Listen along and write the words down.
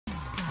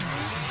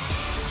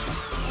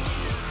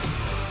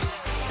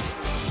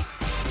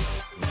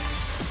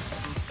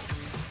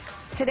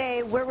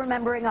Today, we're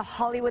remembering a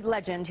Hollywood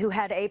legend who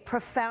had a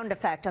profound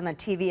effect on the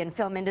TV and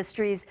film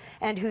industries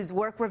and whose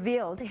work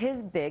revealed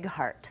his big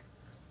heart.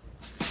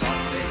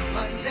 Sunday,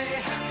 Monday,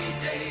 happy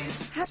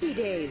days. Happy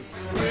days.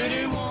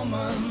 Pretty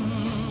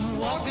woman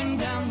walking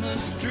down the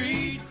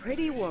street.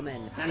 Pretty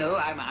woman. No,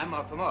 I'm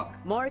Mark for Mark.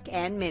 Mark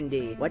and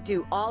Mindy. What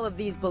do all of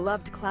these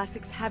beloved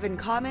classics have in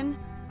common?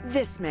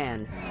 This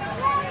man.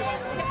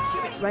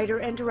 Writer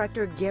and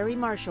director Garry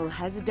Marshall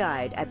has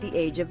died at the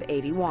age of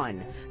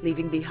 81,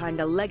 leaving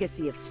behind a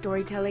legacy of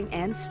storytelling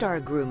and star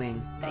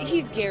grooming.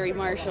 He's Garry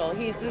Marshall.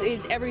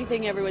 He's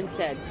everything everyone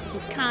said.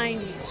 He's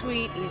kind, he's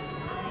sweet, he's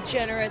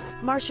generous.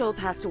 Marshall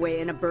passed away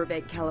in a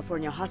Burbank,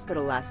 California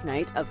hospital last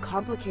night of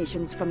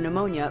complications from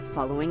pneumonia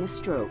following a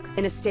stroke.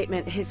 In a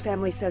statement, his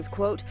family says,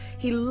 quote,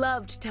 "He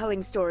loved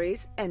telling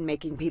stories and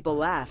making people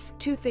laugh,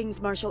 two things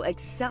Marshall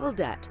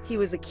excelled at. He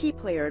was a key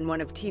player in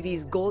one of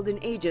TV's golden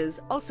ages,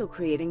 also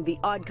creating The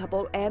Odd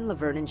Couple and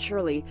Laverne and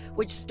Shirley,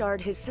 which starred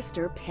his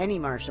sister Penny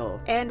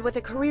Marshall." And with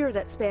a career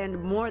that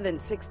spanned more than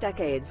 6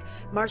 decades,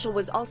 Marshall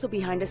was also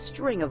behind a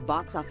string of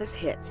box office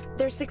hits.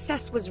 Their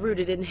success was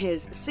rooted in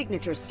his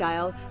signature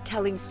style,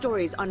 telling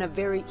stories on a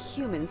very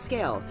human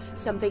scale,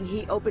 something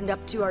he opened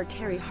up to our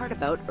Terry Hart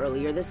about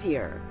earlier this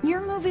year.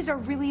 Your movies are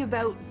really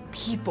about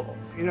people.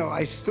 You know,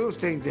 I still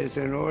think there's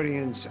an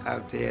audience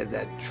out there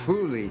that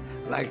truly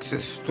likes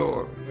a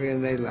story,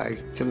 and they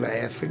like to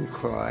laugh and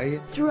cry.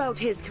 Throughout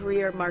his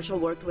career, Marshall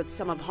worked with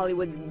some of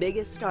Hollywood's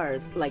biggest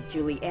stars, like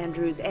Julie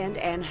Andrews and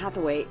Anne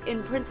Hathaway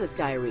in Princess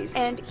Diaries.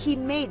 And he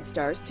made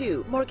stars,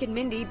 too. Mork and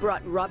Mindy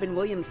brought Robin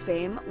Williams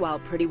fame, while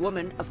Pretty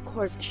Woman, of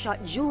course,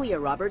 shot Julia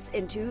Roberts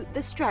into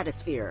the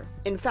stratosphere.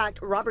 In fact,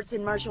 Roberts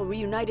and Marshall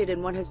reunited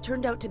in what has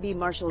turned out to be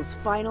Marshall's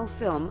final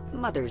film,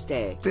 Mother's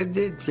Day. They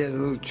did get a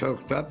little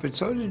choked up, and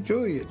so did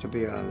Julia, to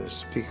be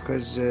honest,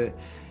 because, you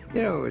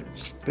know,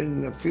 it's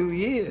been a few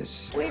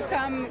years. We've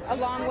come a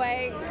long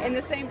way in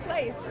the same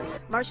place.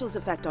 Marshall's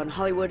effect on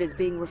Hollywood is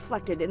being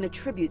reflected in the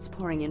tributes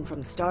pouring in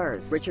from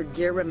stars. Richard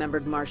Gere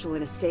remembered Marshall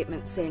in a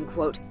statement saying,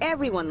 quote,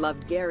 "Everyone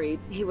loved Garry.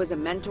 He was a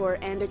mentor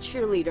and a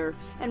cheerleader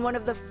and one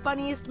of the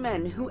funniest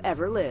men who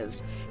ever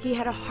lived. He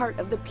had a heart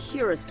of the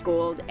purest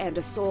gold and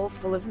a soul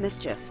full of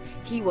mischief.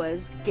 He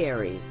was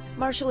Garry."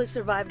 Marshall is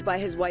survived by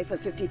his wife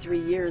of 53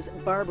 years,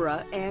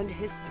 Barbara, and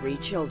his 3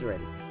 children.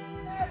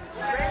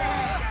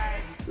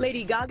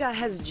 Lady Gaga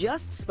has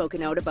just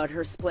spoken out about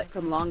her split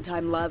from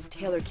longtime love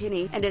Taylor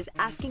Kinney and is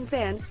asking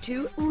fans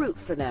to root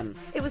for them.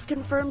 It was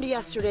confirmed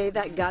yesterday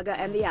that Gaga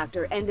and the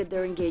actor ended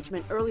their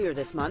engagement earlier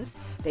this month.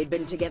 They'd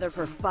been together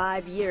for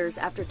 5 years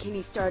after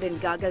Kinney starred in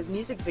Gaga's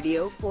music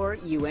video for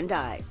You and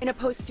I. In a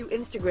post to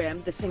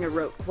Instagram, the singer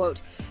wrote,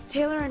 quote,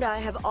 "Taylor and I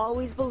have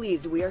always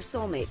believed we are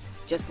soulmates.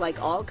 Just like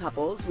all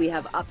couples, we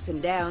have ups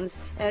and downs,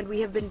 and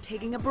we have been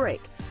taking a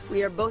break.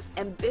 We are both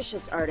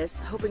ambitious artists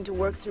hoping to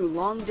work through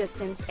long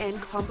distance and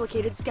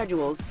complicated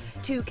schedules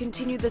to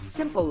continue the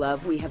simple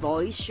love we have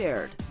always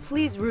shared.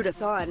 Please root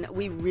us on.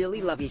 We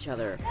really love each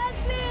other."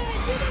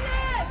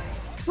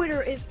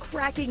 Twitter is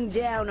cracking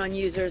down on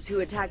users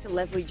who attacked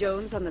Leslie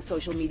Jones on the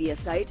social media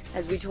site.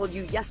 As we told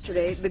you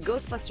yesterday, the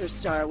Ghostbusters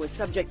star was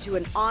subject to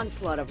an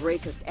onslaught of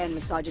racist and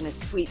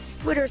misogynist tweets.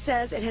 Twitter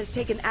says it has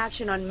taken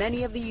action on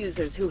many of the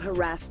users who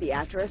harassed the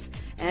actress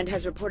and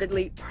has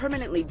reportedly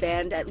permanently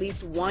banned at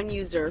least 1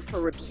 user for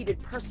repeated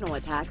personal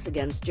attacks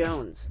against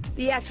Jones.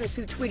 The actress,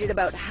 who tweeted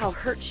about how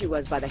hurt she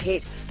was by the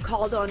hate,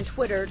 called on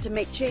Twitter to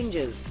make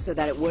changes so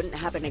that it wouldn't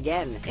happen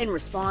again. In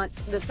response,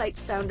 the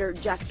site's founder,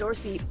 Jack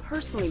Dorsey,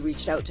 personally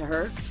reached out to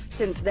her.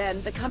 Since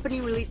then, the company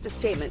released a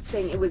statement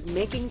saying it was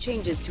making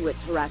changes to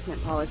its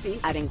harassment policy,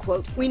 adding,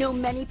 quote, "We know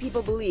many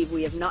people believe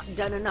we have not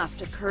done enough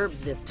to curb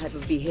this type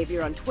of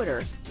behavior on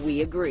Twitter.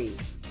 We agree."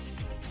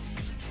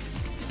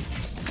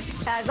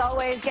 As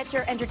always, get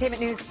your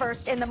entertainment news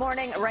first in the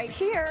morning right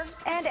here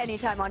and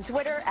anytime on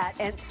Twitter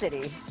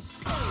 @NtCity.